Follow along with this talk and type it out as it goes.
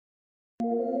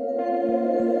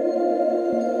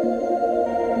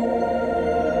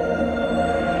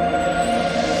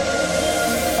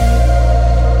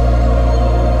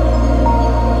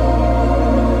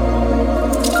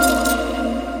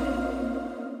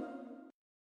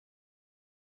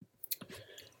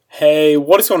Hey,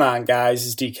 what is going on, guys?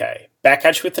 It's DK. Back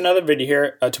at you with another video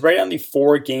here to break down the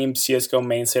 4-game CSGO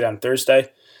main slate on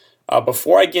Thursday.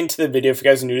 Before I get into the video, if you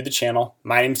guys are new to the channel,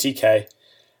 my name is DK.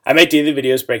 I make daily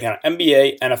videos breaking down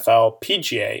NBA, NFL,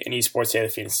 PGA, and esports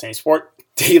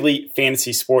daily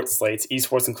fantasy sports slates,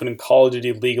 esports including Call of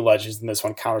Duty, League of Legends, and this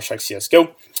one, Counter-Strike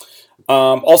CSGO.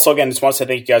 Also, again, just want to say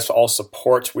thank you guys for all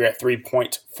support. We're at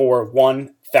 3.41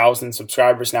 thousand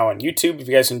subscribers now on YouTube. If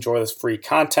you guys enjoy this free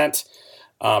content,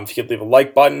 if you could leave a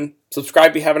like button,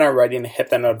 subscribe if you haven't already, and hit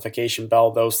that notification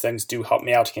bell. Those things do help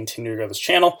me out to continue to grow this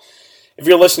channel. If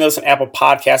you're listening to this on Apple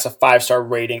Podcasts, a 5-star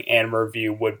rating and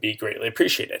review would be greatly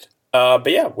appreciated.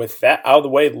 But yeah, with that out of the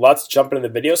way, let's jump into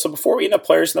the video. So before we get into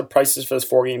players and the prices for this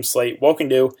 4-game slate, what we can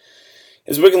do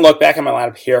is we can look back at my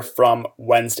lineup here from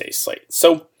Wednesday's slate.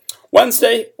 So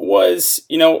Wednesday was,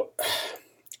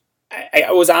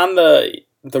 I was on the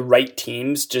right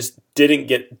teams, just didn't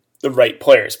get the right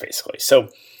players, basically. So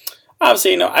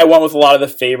obviously, I went with a lot of the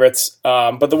favorites,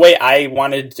 but the way I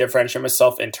wanted to differentiate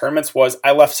myself in tournaments was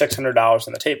I left $600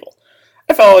 on the table.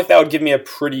 I felt like that would give me a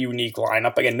pretty unique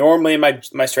lineup. Again, normally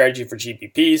my strategy for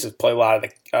GPPs is play a lot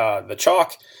of the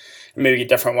chalk and maybe get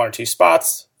different 1 or 2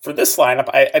 spots. For this lineup,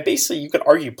 I basically, you could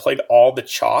argue, played all the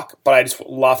chalk, but I just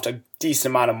left a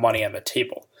decent amount of money on the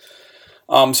table.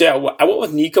 So yeah, I went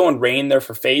with Nico and Rain there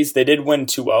for FaZe. They did win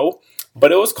 2-0.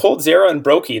 But it was coldzera and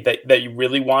Brokey that you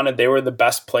really wanted. They were the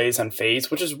best plays on FaZe,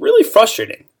 which is really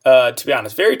frustrating, to be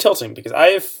honest. Very tilting, because I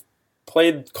have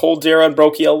played coldzera and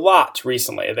Brokey a lot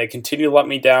recently. They continue to let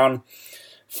me down.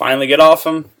 Finally get off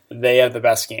them. They have the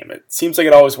best game. It seems like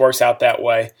it always works out that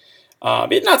way.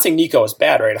 Not saying Nico is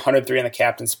bad, right? 103 in the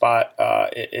captain spot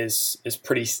is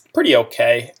pretty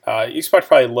okay. You expect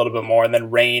probably a little bit more. And then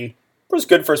Rain was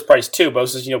good for his price too, but it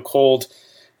was just, Cold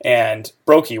and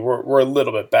Brokey were a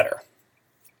little bit better.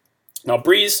 Now,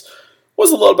 Breeze was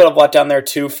a little bit of letdown there,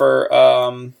 too, for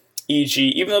EG.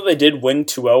 Even though they did win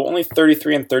 2-0, only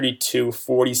 33 and 32,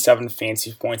 47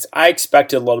 fantasy points. I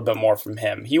expected a little bit more from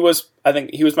him. I think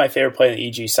he was my favorite player on the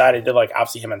EG side. I did like,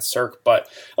 obviously, him and Cirque, but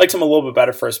I liked him a little bit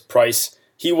better for his price.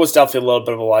 He was definitely a little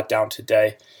bit of a letdown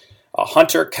today.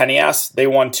 Hunter, Kenias, they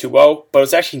won 2-0, but it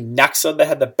was actually Nexa that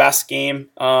had the best game.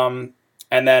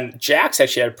 And then Jax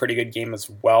actually had a pretty good game as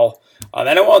well.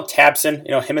 Then I went with Tabson.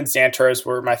 Him and Xantares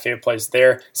were my favorite plays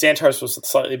there. Xantares was a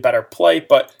slightly better play,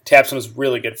 but Tabson was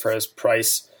really good for his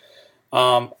price.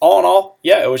 All in all,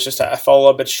 yeah, it was just I fell a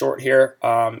little bit short here.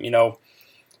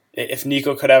 If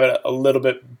Nico could have a little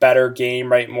bit better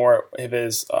game, right, more of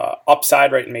his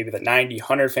upside, right, maybe the 90,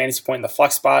 100 fantasy point in the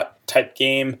flex spot type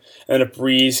game, and then if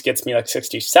Breeze gets me like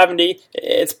 60, 70,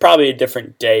 it's probably a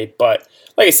different day. But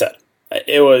like I said,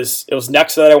 it was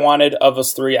Nexa that I wanted of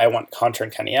those 3. I want Hunter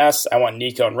and Kenny S. I want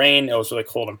Nico and Rain. It was really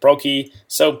cool and Brokey.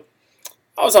 So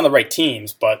I was on the right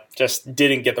teams, but just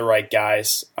didn't get the right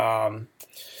guys. So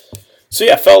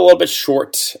yeah, fell a little bit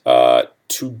short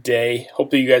today.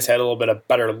 Hopefully you guys had a little bit of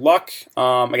better luck.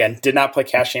 Again, did not play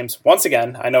cash games once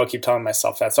again. I know I keep telling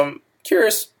myself that, so I'm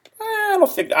curious. I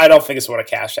don't think this would have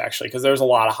cashed actually, because there's a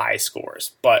lot of high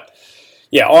scores. But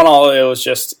yeah, all in all, it was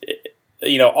just,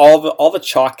 all the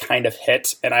chalk kind of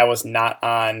hit, and I was not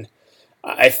on.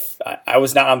 I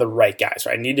was not on the right guys.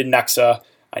 Right, I needed Nexa,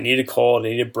 I needed Cole, I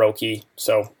needed Brokey.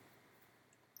 So,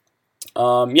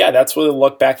 yeah, that's really the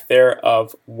look back there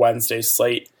of Wednesday's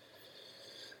slate.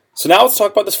 So now let's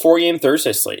talk about this 4-game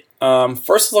Thursday slate. First,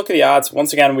 let's look at the odds.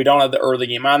 Once again, we don't have the early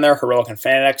game on there, Heroic and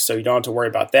Fnatic, so you don't have to worry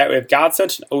about that. We have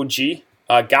Godsent and OG.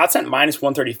 Godsent minus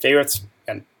 130 favorites,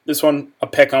 and this one a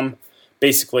pick 'em.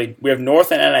 Basically, we have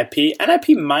North and NIP.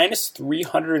 NIP minus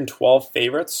 312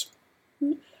 favorites.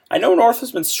 I know North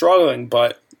has been struggling,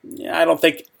 but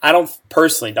I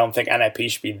personally don't think NIP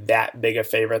should be that big of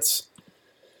favorites.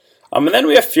 And then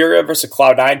we have Furia versus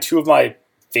Cloud9, 2 of my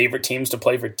favorite teams to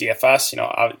play for DFS.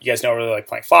 You guys know I really like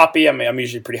playing Floppy. I'm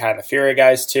usually pretty high on the Furia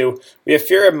guys, too. We have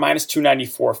Furia minus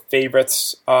 294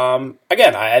 favorites.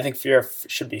 Again, I think Furia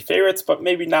should be favorites, but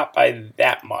maybe not by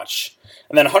that much.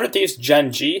 And then 100 Thieves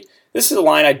Gen G. This is a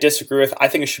line I disagree with. I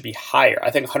think it should be higher.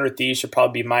 I think 100 Thieves should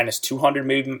probably be minus 200,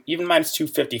 maybe even minus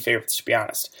 250 favorites, to be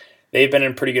honest. They've been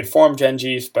in pretty good form. Gen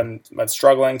G's been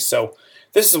struggling. So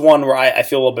this is one where I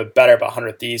feel a little bit better about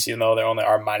 100 Thieves, even though they only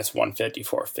are minus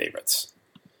 154 favorites.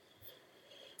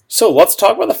 So let's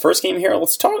talk about the first game here.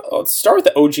 Let's start with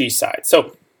the OG side.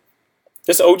 So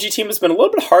this OG team has been a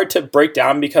little bit hard to break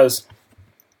down because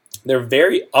they're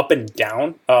very up and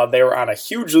down. They were on a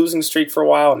huge losing streak for a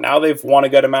while. Now they've won a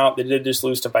good amount. They did just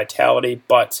lose to Vitality.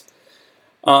 But,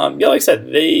 like I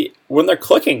said, when they're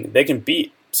clicking, they can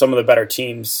beat some of the better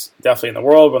teams definitely in the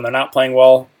world. When they're not playing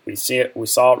well, we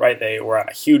saw it, right? They were on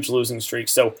a huge losing streak.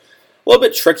 So a little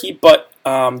bit tricky, but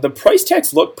the price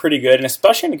tags look pretty good, and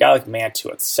especially in a guy like Mantu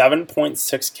at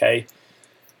 7.6K.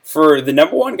 For the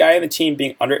number one guy on the team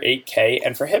being under 8K,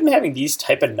 and for him having these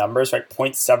type of numbers, right,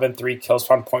 0.73 kills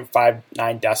per round,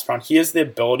 0.59 deaths per round, he has the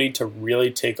ability to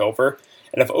really take over.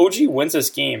 And if OG wins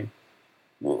this game,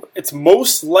 it's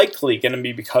most likely going to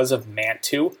be because of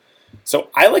Mantu. So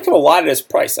I like him a lot at his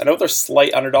price. I know they're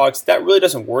slight underdogs. That really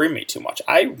doesn't worry me too much.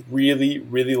 I really,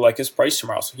 really like his price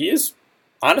tomorrow. So he is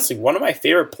honestly one of my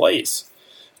favorite plays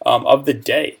of the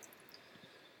day.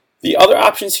 The other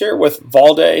options here with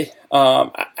Valde,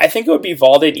 I think it would be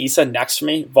Valde and Issa next to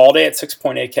me. Valde at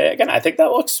 6.8K. Again, I think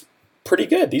that looks pretty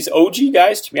good. These OG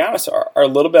guys, to be honest, are a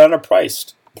little bit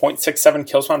underpriced. 0.67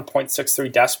 kills per round,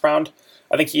 0.63 deaths per round.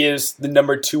 I think he is the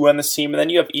number 2 on this team. And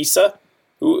then you have Issa,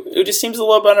 who just seems a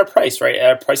little bit underpriced, right?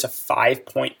 At a price of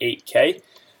 5.8K.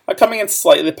 Coming in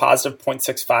slightly positive,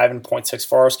 0.65 and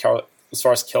 0.64 as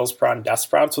far as kills per round, deaths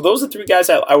per round. So those are 3 guys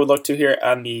I would look to here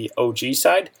on the OG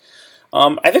side.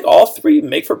 I think all 3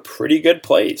 make for pretty good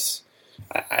plays.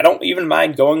 I don't even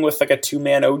mind going with like a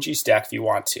 2-man OG stack if you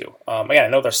want to. Again, I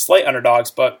know they're slight underdogs,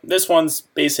 but this one's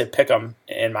basically pick 'em,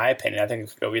 in my opinion. I think it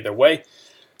could go either way.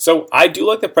 So I do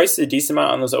like the prices a decent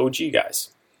amount on those OG guys.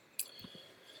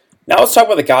 Now let's talk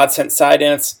about the Godsent side,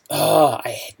 and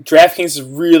DraftKings has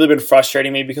really been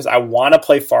frustrating me because I want to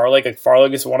play Farlig. Like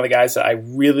Farlig is one of the guys that I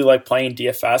really like playing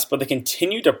DFS, but they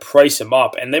continue to price him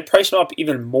up, and they price him up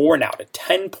even more now to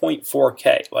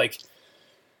 10.4K. Like,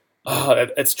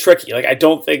 it's tricky. Like, I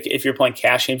don't think if you're playing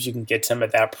cash games you can get to him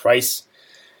at that price.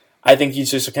 I think he's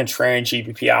just a contrarian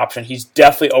GPP option. He's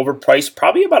definitely overpriced,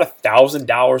 probably about $1,000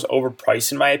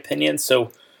 overpriced in my opinion.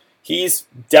 So he's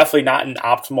definitely not an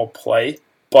optimal play.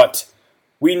 But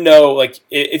we know, like,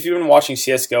 if you've been watching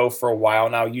CSGO for a while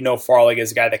now, you know Farlig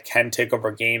is a guy that can take over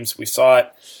games. We saw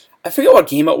it. I forget what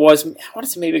game it was. I want to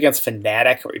say maybe against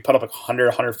Fnatic, where he put up like 100,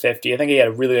 150. I think he had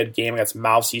a really good game against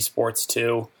Mouse Esports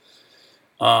too.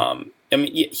 I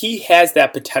mean, he has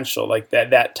that potential, like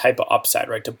that type of upside,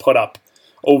 right, to put up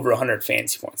over 100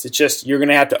 fantasy points. It's just you're going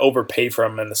to have to overpay for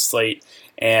him in the slate,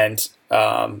 and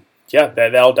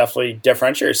that'll definitely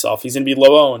differentiate yourself. He's going to be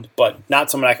low owned, but not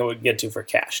someone I could get to for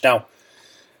cash. Now,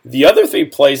 the other 3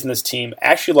 plays in this team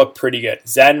actually look pretty good.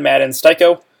 Zen, Madden, and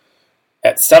Styko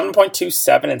at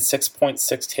 7.27 and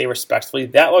 6.6K respectively.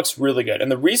 That looks really good.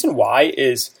 And the reason why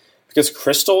is because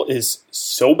Crystal is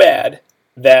so bad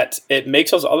that it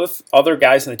makes those other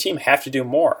guys in the team have to do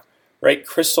more, right?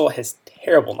 Crystal has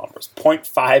terrible numbers.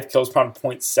 0.5 kills per round,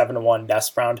 0.71 deaths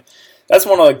per round. That's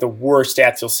one of like the worst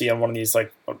stats you'll see on one of these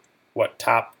like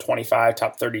top 25,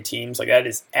 top 30 teams. Like that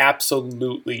is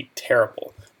absolutely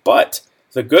terrible. But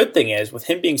the good thing is with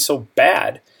him being so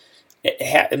bad,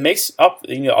 it makes up,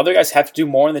 other guys have to do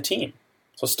more in the team.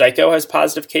 So Styko has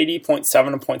positive KD, 0.7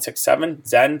 and 0.67,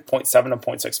 Zen, 0.7 and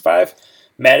 0.65,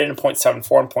 Madden,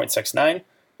 0.74 and 0.69.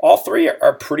 All 3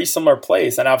 are pretty similar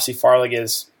plays, and obviously Farlig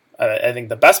is, I think,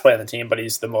 the best player on the team, but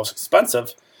he's the most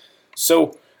expensive.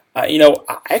 So, I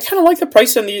kind of like the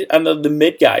price on the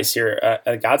mid guys here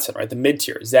at Godsent, right? The mid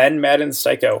tier, Zen, Madden,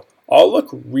 Styko, all look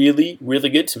really, really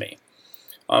good to me.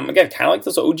 Again, kind of like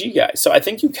those OG guys. So I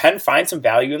think you can find some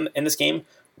value in this game,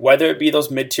 whether it be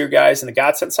those mid-tier guys in the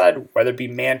Godsent side, whether it be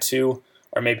Mantu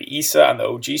or maybe Issa on the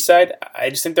OG side. I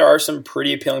just think there are some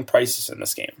pretty appealing prices in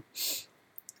this game.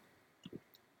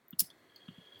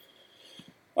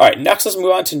 All right, next let's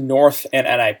move on to North and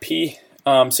NIP.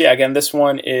 Again, this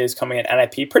one is coming in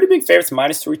NIP. Pretty big favorites,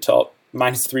 minus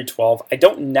 312. I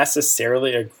don't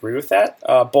necessarily agree with that.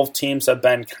 Both teams have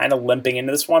been kind of limping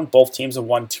into this one. Both teams have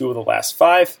won 2 of the last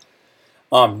 5.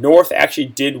 North actually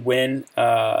did win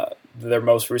their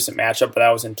most recent matchup, but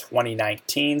that was in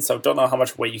 2019, so don't know how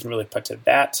much weight you can really put to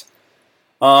that.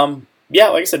 Like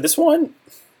I said, this one,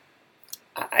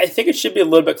 I think it should be a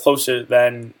little bit closer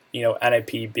than,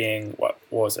 NIP being, what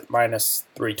was it, minus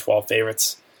 312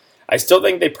 favorites. I still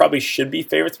think they probably should be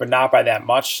favorites, but not by that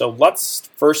much. So let's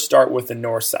first start with the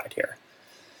North side here.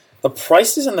 The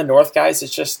prices in the North, guys,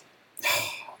 is just,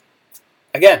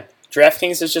 again,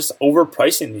 DraftKings is just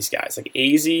overpricing these guys. Like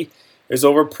AZ is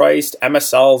overpriced.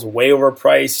 MSL is way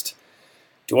overpriced.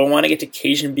 Do I want to get to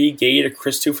Cajun B, Gate, or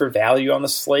Chris 2 for value on the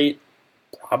slate?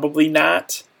 Probably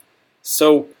not.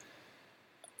 So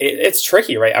it's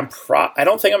tricky, right? I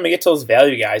don't think I'm going to get to those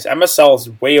value guys. MSL is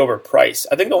way overpriced.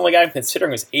 I think the only guy I'm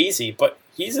considering is AZ, but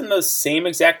he's in the same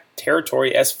exact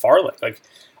territory as Farlig. Like,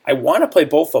 I want to play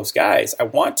both those guys. I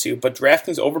want to, but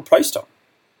DraftKings overpriced them.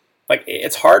 Like,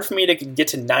 it's hard for me to get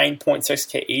to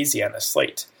 9.6K AZ on the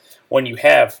slate when you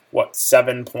have,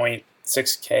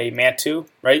 7.6K Mantu,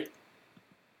 right?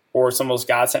 Or some of those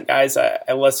Godsent guys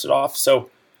I listed off. So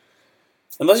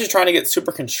unless you're trying to get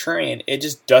super contrarian, it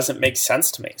just doesn't make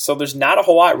sense to me. So there's not a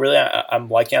whole lot really I'm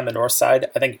liking on the north side.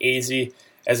 I think AZ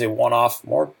as a one-off,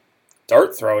 more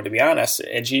dart throw, to be honest,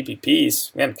 and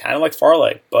GPPs, man, kind of like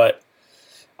Farley, but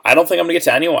I don't think I'm going to get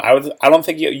to anyone. I don't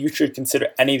think you should consider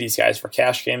any of these guys for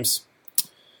cash games.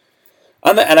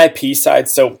 On the NIP side,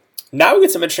 so now we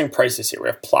get some interesting prices here. We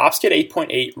have Plopsky at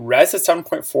 8.8, Rez at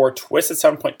 7.4, Twist at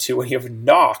 7.2, and you have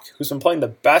Knock, who's been playing the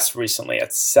best recently at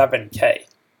 7K.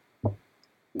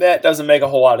 That doesn't make a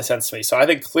whole lot of sense to me. So I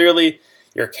think clearly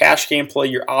your cash game play,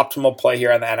 your optimal play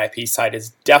here on the NIP side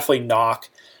is definitely Knock.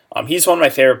 He's one of my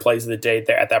favorite plays of the day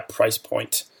there at that price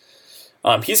point.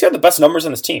 He's got the best numbers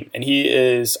on his team, and he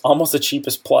is almost the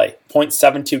cheapest play.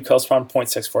 0.72 kills per round,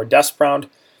 0.64 deaths per round.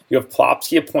 You have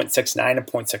Plopsky at 0.69 and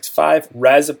 0.65,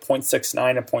 Rez at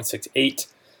 0.69 and 0.68,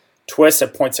 Twist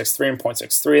at 0.63 and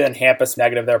 0.63, then Hampus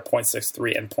negative there,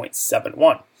 0.63 and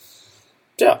 0.71.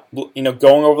 Yeah,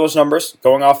 going over those numbers,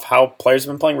 going off how players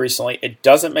have been playing recently, it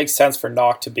doesn't make sense for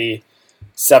Knock to be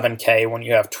 7K when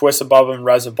you have Twist above him,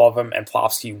 Rez above him, and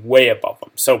Plopsky way above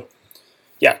him. So,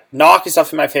 yeah, Knock is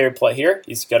definitely my favorite play here.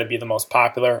 He's going to be the most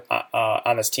popular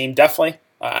on this team, definitely,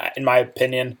 in my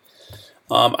opinion.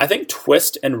 I think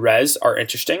Twist and Rez are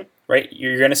interesting, right?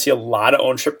 You're going to see a lot of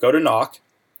ownership go to Knock.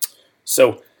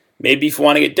 So maybe if you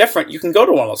want to get different, you can go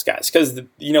to one of those guys. Because,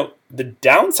 the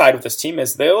downside of this team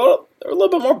is they're a little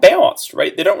bit more balanced,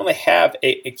 right? They don't really have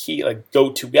a key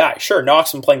go-to guy. Sure,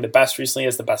 Knock's been playing the best recently,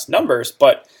 has the best numbers,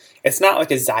 but it's not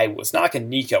like a Zywoo. It's not like a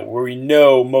Nico, where we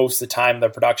know most of the time the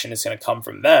production is going to come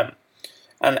from them.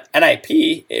 On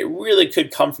NIP, it really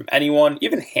could come from anyone.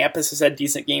 Even Hampus has had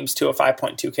decent games too at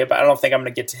 5.2K, but I don't think I'm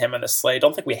going to get to him in this slate. I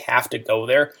don't think we have to go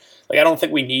there. I don't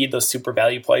think we need those super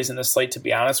value plays in this slate, to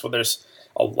be honest, where there's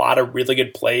a lot of really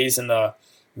good plays in the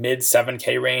mid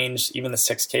 7K range, even the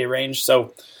 6K range.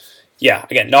 So, yeah,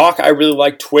 again, Knock, I really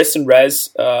like. Twist and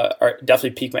Rez are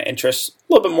definitely piqued my interest.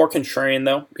 A little bit more contrarian,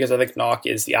 though, because I think Knock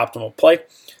is the optimal play.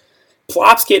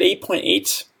 Plopsky at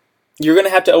 8.8. You're going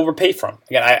to have to overpay for him.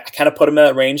 Again, I kind of put him in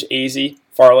that range, AZ,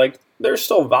 Farley. They're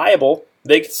still viable.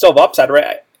 They can still have upside,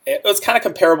 right? It was kind of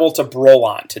comparable to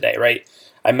Brolon today, right?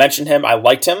 I mentioned him. I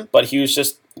liked him, but he was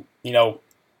just,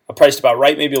 priced about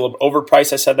right, maybe a little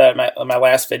overpriced. I said that in my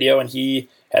last video, and he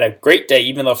had a great day,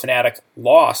 even though Fnatic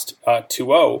lost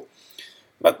 2-0.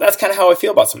 But that's kind of how I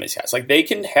feel about some of these guys. They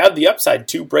can have the upside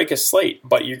to break a slate,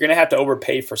 but you're going to have to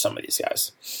overpay for some of these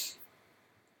guys.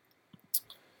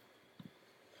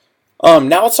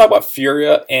 Now let's talk about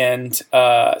Furia and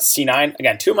C9.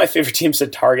 Again, two of my favorite teams to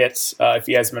target. If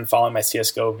you guys have been following my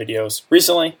CSGO videos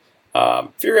recently,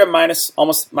 Furia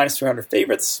almost minus 300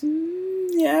 favorites.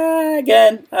 Yeah,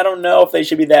 again, I don't know if they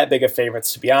should be that big of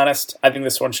favorites, to be honest. I think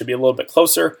this one should be a little bit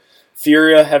closer.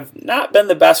 Furia have not been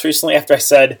the best recently. After I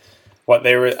said what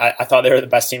they were, I thought they were the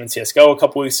best team in CSGO a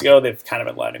couple weeks ago. They've kind of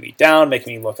been letting me down,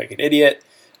 making me look like an idiot.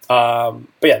 But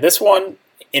yeah, this one,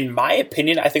 in my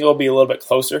opinion, I think it'll be a little bit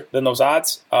closer than those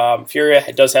odds.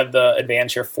 Furia does have the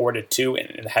advantage here, 4-2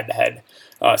 in the head-to-head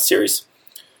series.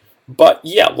 But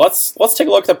yeah, let's take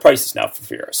a look at the prices now for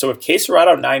Furia. So with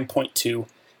Caserado 9.2,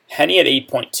 Henny at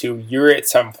 8.2, Yuri at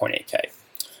 7.8K.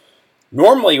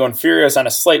 Normally, when Furia is on a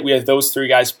slate, we have those three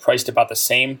guys priced about the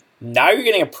same. Now you're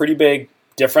getting a pretty big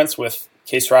difference with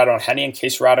Caserado and Henny and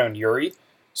Caserado and Yuri.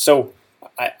 So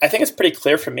I think it's pretty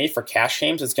clear for me for cash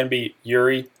games, it's going to be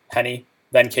Yuri, Henny,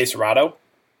 then Caserado.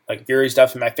 Yuri's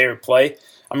definitely my favorite play.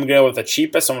 I'm going to go with the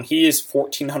cheapest, and when he is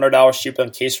 $1,400 cheaper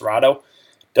than Caserado,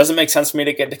 doesn't make sense for me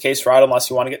to get to Caserado unless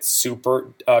you want to get super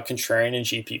contrarian in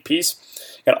GPPs.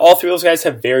 And all three of those guys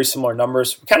have very similar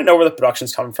numbers. We kind of know where the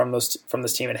production's coming from this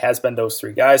team. It has been those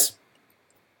three guys.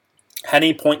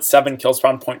 Henny, 0.7 kills per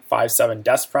round, 0.57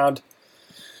 deaths per round.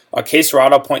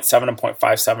 Caserado, 0.7 and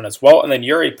 0.57 as well. And then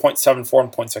Yuri, 0.74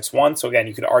 and 0.61. So again,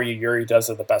 you could argue Yuri does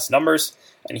have the best numbers.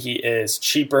 And he is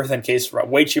cheaper than Caserado,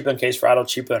 way cheaper than Caserado,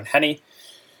 cheaper than Henny.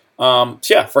 So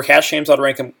yeah, for cash games, I'd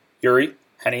rank him Yuri,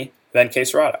 Henny, then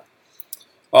Caserado.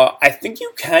 I think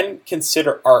you can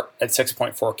consider Art at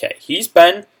 6.4K. He's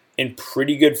been in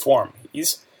pretty good form.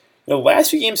 He's, the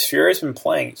last few games Furia's been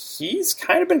playing, he's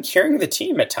kind of been carrying the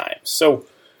team at times. So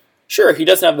sure, he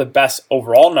doesn't have the best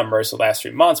overall numbers the last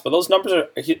 3 months, but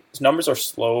his numbers are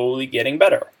slowly getting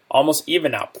better. Almost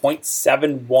even now,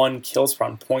 0.71 kills per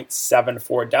round,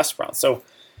 0.74 deaths per round. So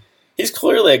he's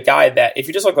clearly a guy that, if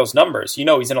you just look at those numbers, you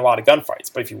know he's in a lot of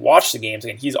gunfights. But if you watch the games,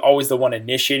 again, he's always the one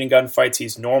initiating gunfights.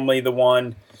 He's normally the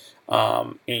one,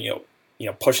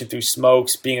 pushing through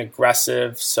smokes, being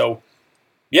aggressive. So,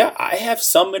 yeah, I have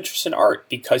some interest in Art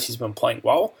because he's been playing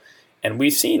well. And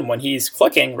we've seen when he's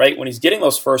clicking, right, when he's getting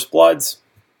those first bloods,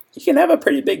 he can have a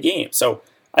pretty big game. So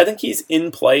I think he's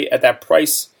in play at that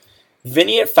price.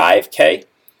 Vinny at 5K.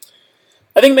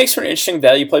 I think it makes for an interesting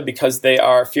value play because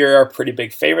Fury are pretty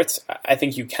big favorites. I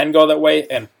think you can go that way.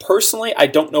 And personally, I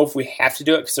don't know if we have to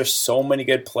do it because there's so many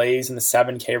good plays in the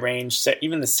 7K range,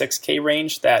 even the 6K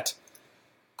range, that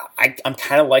I'm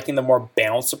kind of liking the more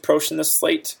balanced approach in this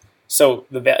slate. So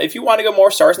if you want to go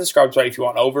more stars and scrubs, right, if you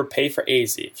want to overpay for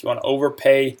AZ, if you want to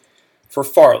overpay for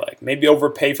Farleg, maybe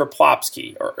overpay for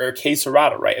Plopsky or K.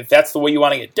 Serrato, right? If that's the way you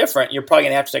want to get different, you're probably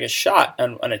going to have to take a shot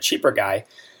on a cheaper guy.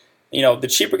 The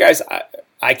cheaper guys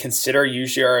I consider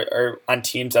usually are on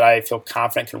teams that I feel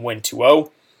confident can win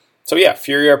 2-0. So yeah,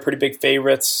 Fury are pretty big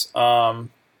favorites.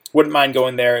 Wouldn't mind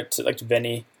going there to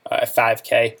Vinny at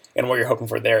 5K, and what you're hoping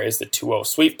for there is the 2-0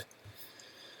 sweep.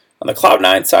 On the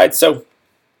Cloud9 side, so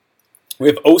we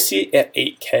have OC at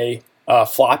 8K,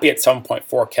 Floppy at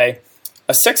 7.4K.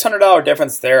 A $600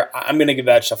 difference there. I'm going to give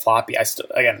that to Floppy.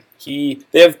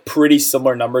 They have pretty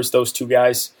similar numbers, those two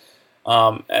guys.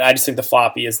 And I just think the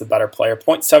Floppy is the better player.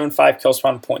 0.75 kills per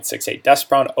round, 0.68 deaths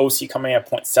per round. OC coming in at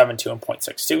 0.72 and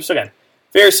 0.62. So again,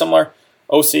 very similar.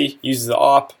 OC uses the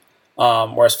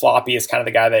AWP, whereas Floppy is kind of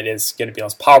the guy that is going to be on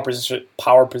his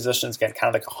power positions, again,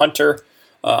 kind of like a hunter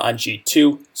on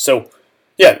G2. So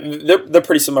yeah, they're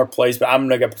pretty similar plays, but I'm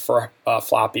going to prefer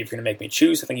Floppy if you're going to make me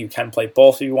choose. I think you can play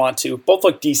both if you want to. Both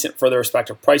look decent for their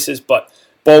respective prices, but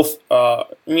both, the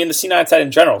C9 side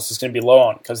in general is just going to be low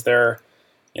on because they're,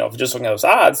 if you're just looking at those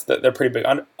odds, they're pretty big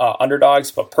underdogs.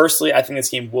 But personally, I think this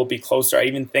game will be closer. I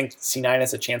even think C9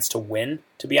 has a chance to win,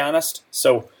 to be honest.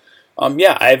 So, I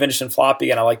have interest in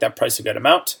Floppy, and I like that price a good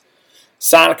amount.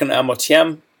 Sonic and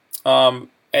MOTM.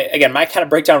 Again, my kind of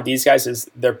breakdown of these guys is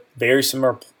they're very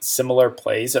similar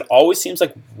plays. It always seems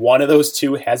like one of those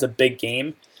two has a big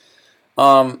game.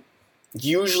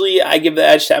 Usually I give the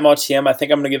edge to MOTM. I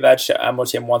think I'm going to give the edge to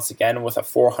MOTM once again with a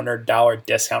 $400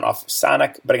 discount off of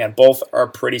Sonic. But again, both are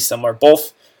pretty similar.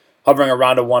 Both hovering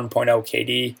around a 1.0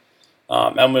 KD.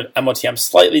 MOTM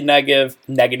slightly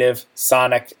negative.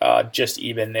 Sonic just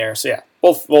even there. So yeah,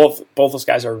 both those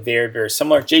guys are very, very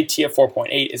similar. JT at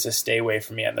 4.8 is a stay away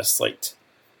from me on this slate.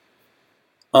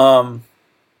 Lastly,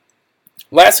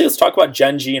 let's talk about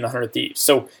Gen G and 100 Thieves.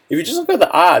 So if you just look at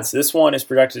the odds, this one is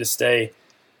projected to stay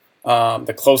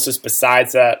the closest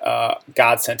besides that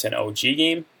Godsent and OG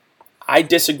game. I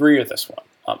disagree with this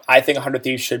one. I think 100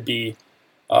 Thieves should be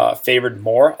favored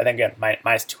more. I think, again,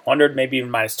 minus 200, maybe even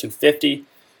minus 250.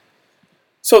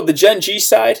 So the Gen G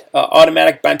side,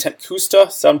 automatic Bentent Kusta,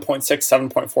 7.6,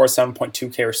 7.4,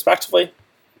 7.2K respectively.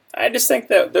 I just think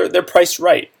that they're priced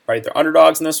right? They're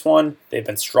underdogs in this one. They've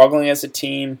been struggling as a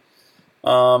team.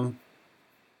 I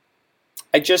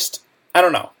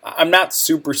don't know. I'm not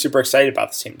super excited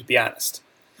about this team, to be honest.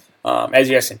 As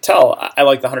you guys can tell, I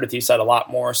like the 100 Thieves side a lot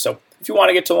more. So if you want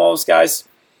to get to all those guys,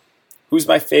 who's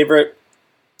my favorite?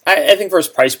 I think for his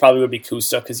price probably would be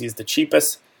Kusta because he's the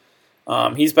cheapest.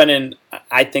 He's been in,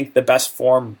 I think, the best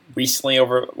form recently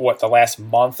over, the last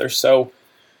month or so.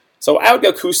 So I would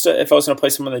go Kusta if I was going to play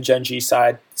someone on the Gen G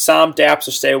side. Some Daps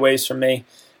or stayaways from me.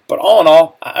 But all in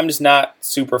all, I'm just not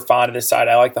super fond of this side.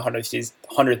 I like the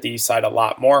 100 Thieves side a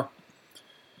lot more.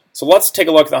 So let's take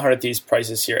a look at the 100 Thieves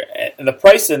prices here. And the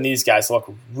prices in these guys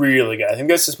look really good. I think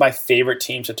this is my favorite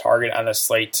team to target on this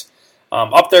slate.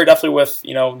 Up there definitely with,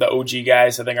 the OG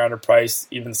guys I think are underpriced.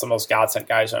 Even some of those Godsent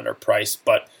guys are underpriced.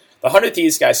 But the 100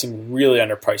 Thieves guys seem really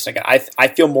underpriced. Again, I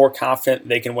feel more confident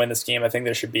they can win this game. I think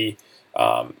they should be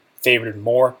favored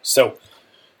more. So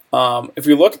if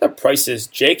we look at the prices,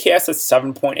 JKS at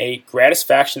 7.8,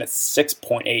 Gratisfaction at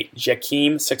 6.8,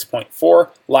 Jakeem 6.4,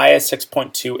 Laya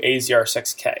 6.2, AZR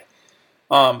 6K.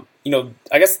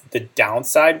 I guess the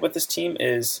downside with this team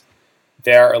is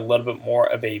they're a little bit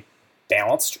more of a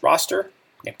balanced roster.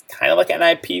 Kind of like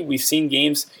NIP. We've seen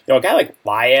games, a guy like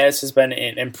Lias has been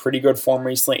in pretty good form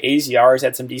recently. AZR has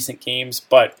had some decent games,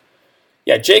 but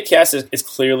yeah, JKS is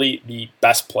clearly the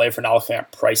best play for now looking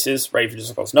at prices, right? If you just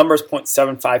look at those numbers,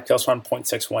 0.75 kills per round,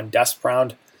 0.61 deaths per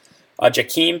round.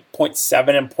 Jakeem,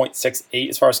 0.7 and 0.68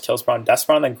 as far as kills per round, deaths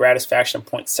per round, then Gratisfaction,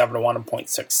 0.71 and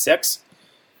 0.66.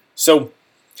 So,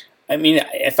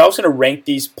 if I was going to rank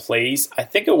these plays, I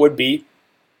think it would be,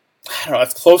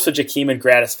 it's close to Jakeem and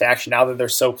Gratisfaction now that they're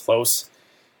so close.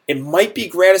 It might be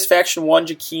Gratisfaction 1,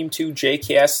 Jakeem 2,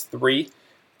 JKS 3.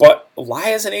 But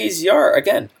Lias and AZR,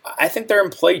 again, I think they're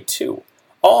in play too.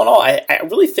 All in all, I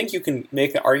really think you can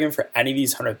make an argument for any of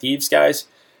these 100 Thieves guys.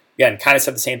 Again, kind of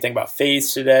said the same thing about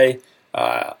FaZe today.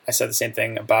 I said the same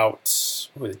thing about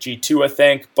G2, I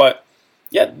think. But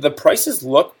yeah, the prices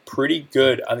look pretty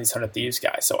good on these 100 Thieves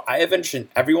guys. So I have interest in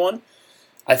everyone.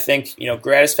 I think,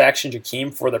 Gratisfaction,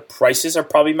 Jakeem for the prices are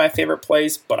probably my favorite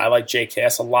plays. But I like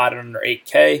JKS a lot at under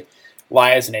 8K.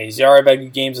 Lions and AZR have had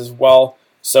good games as well.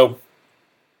 So,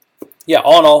 yeah,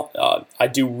 all in all, I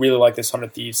do really like this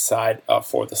 100 Thieves side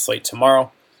for the slate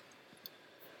tomorrow.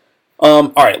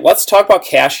 All right, let's talk about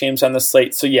cash games on the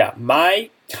slate. So, yeah, my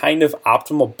kind of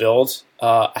optimal build,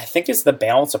 I think, is the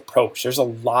balanced approach. There's a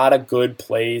lot of good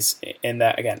plays in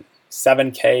that, again,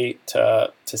 7K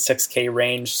to 6K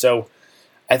range. So,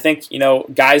 I think,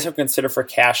 guys have considered for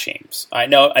cash games. I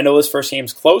know this first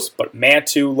game's close, but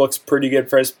Matu looks pretty good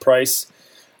for his price.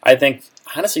 I think,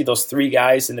 honestly, those 3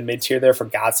 guys in the mid-tier there for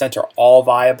Godsent are all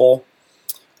viable.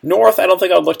 North, I don't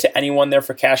think I would look to anyone there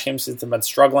for cash games since they've been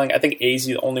struggling. I think AZ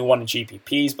the only one in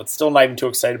GPPs, but still not even too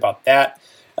excited about that.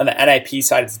 On the NIP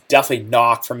side, it's definitely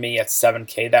Knock for me at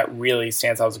 7K. That really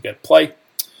stands out as a good play.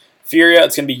 Furia,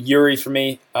 it's going to be Yuri for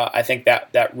me. I think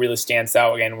that really stands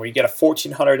out again, where you get a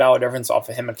 $1,400 difference off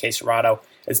of him and Caserado.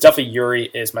 It's definitely Yuri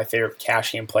is my favorite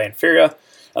cash game play in Furia.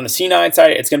 On the C9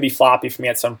 side, it's going to be Floppy for me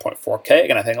at 7.4K.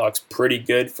 Again, I think it looks pretty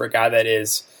good for a guy that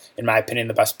is, in my opinion,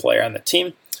 the best player on the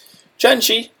team.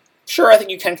 Genji, sure, I think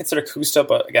you can consider Kusta,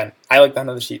 but again, I like the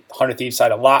 100 Thieves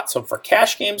side a lot. So for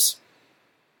cash games,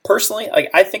 personally,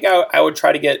 I think I would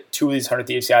try to get 2 of these 100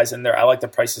 Thieves guys in there. I like the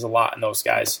prices a lot in those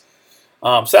guys.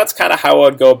 So that's kind of how I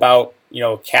would go about,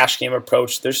 cash game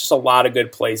approach. There's just a lot of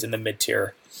good plays in the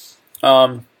mid-tier.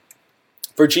 For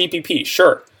GPP,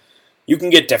 sure, you can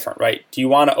get different, right? Do you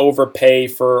want to overpay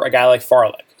for a guy like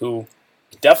Farlig, who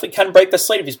definitely can break the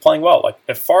slate if he's playing well? Like,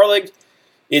 if Farlig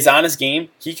is on his game,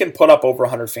 he can put up over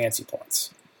 100 fancy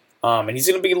points. And he's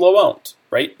going to be low-owned,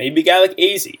 right? Maybe a guy like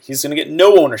AZ, he's going to get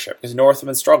no ownership because North have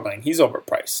been struggling. He's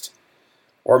overpriced.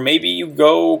 Or maybe you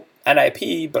go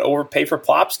NIP, but overpay for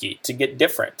Plopsky to get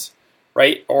different,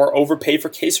 right? Or overpay for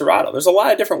Caserado. There's a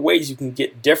lot of different ways you can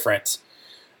get different.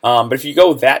 But if you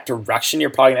go that direction, you're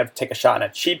probably going to have to take a shot on a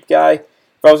cheap guy.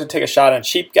 If I was going to take a shot on a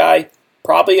cheap guy,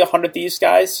 probably 100 Thieves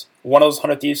guys, one of those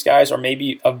 100 Thieves guys, or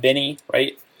maybe a Vinny,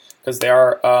 right? Because they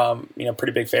are,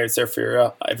 pretty big favorites there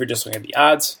for if you're just looking at the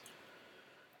odds.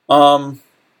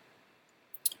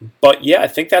 But yeah, I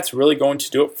think that's really going to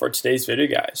do it for today's video,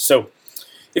 guys. So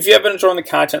if you have been enjoying the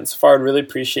content so far, I'd really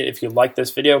appreciate it if you like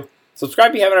this video.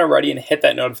 Subscribe if you haven't already and hit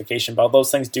that notification bell. Those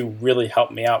things do really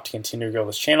help me out to continue to grow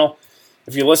this channel.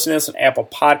 If you listen to this on Apple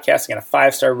Podcasts, again, a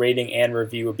 5-star rating and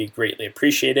review would be greatly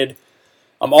appreciated.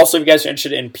 Also, if you guys are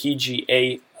interested in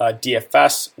PGA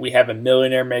DFS, we have a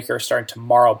Millionaire Maker starting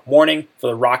tomorrow morning for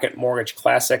the Rocket Mortgage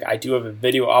Classic. I do have a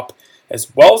video up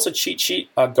as well as a cheat sheet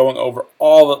going over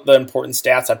all the important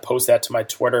stats. I post that to my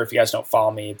Twitter if you guys don't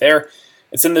follow me there.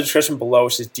 It's in the description below.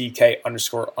 It's just DK__DFS.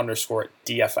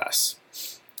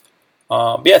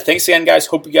 But yeah, thanks again, guys.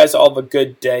 Hope you guys all have a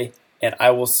good day, and I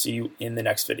will see you in the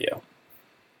next video.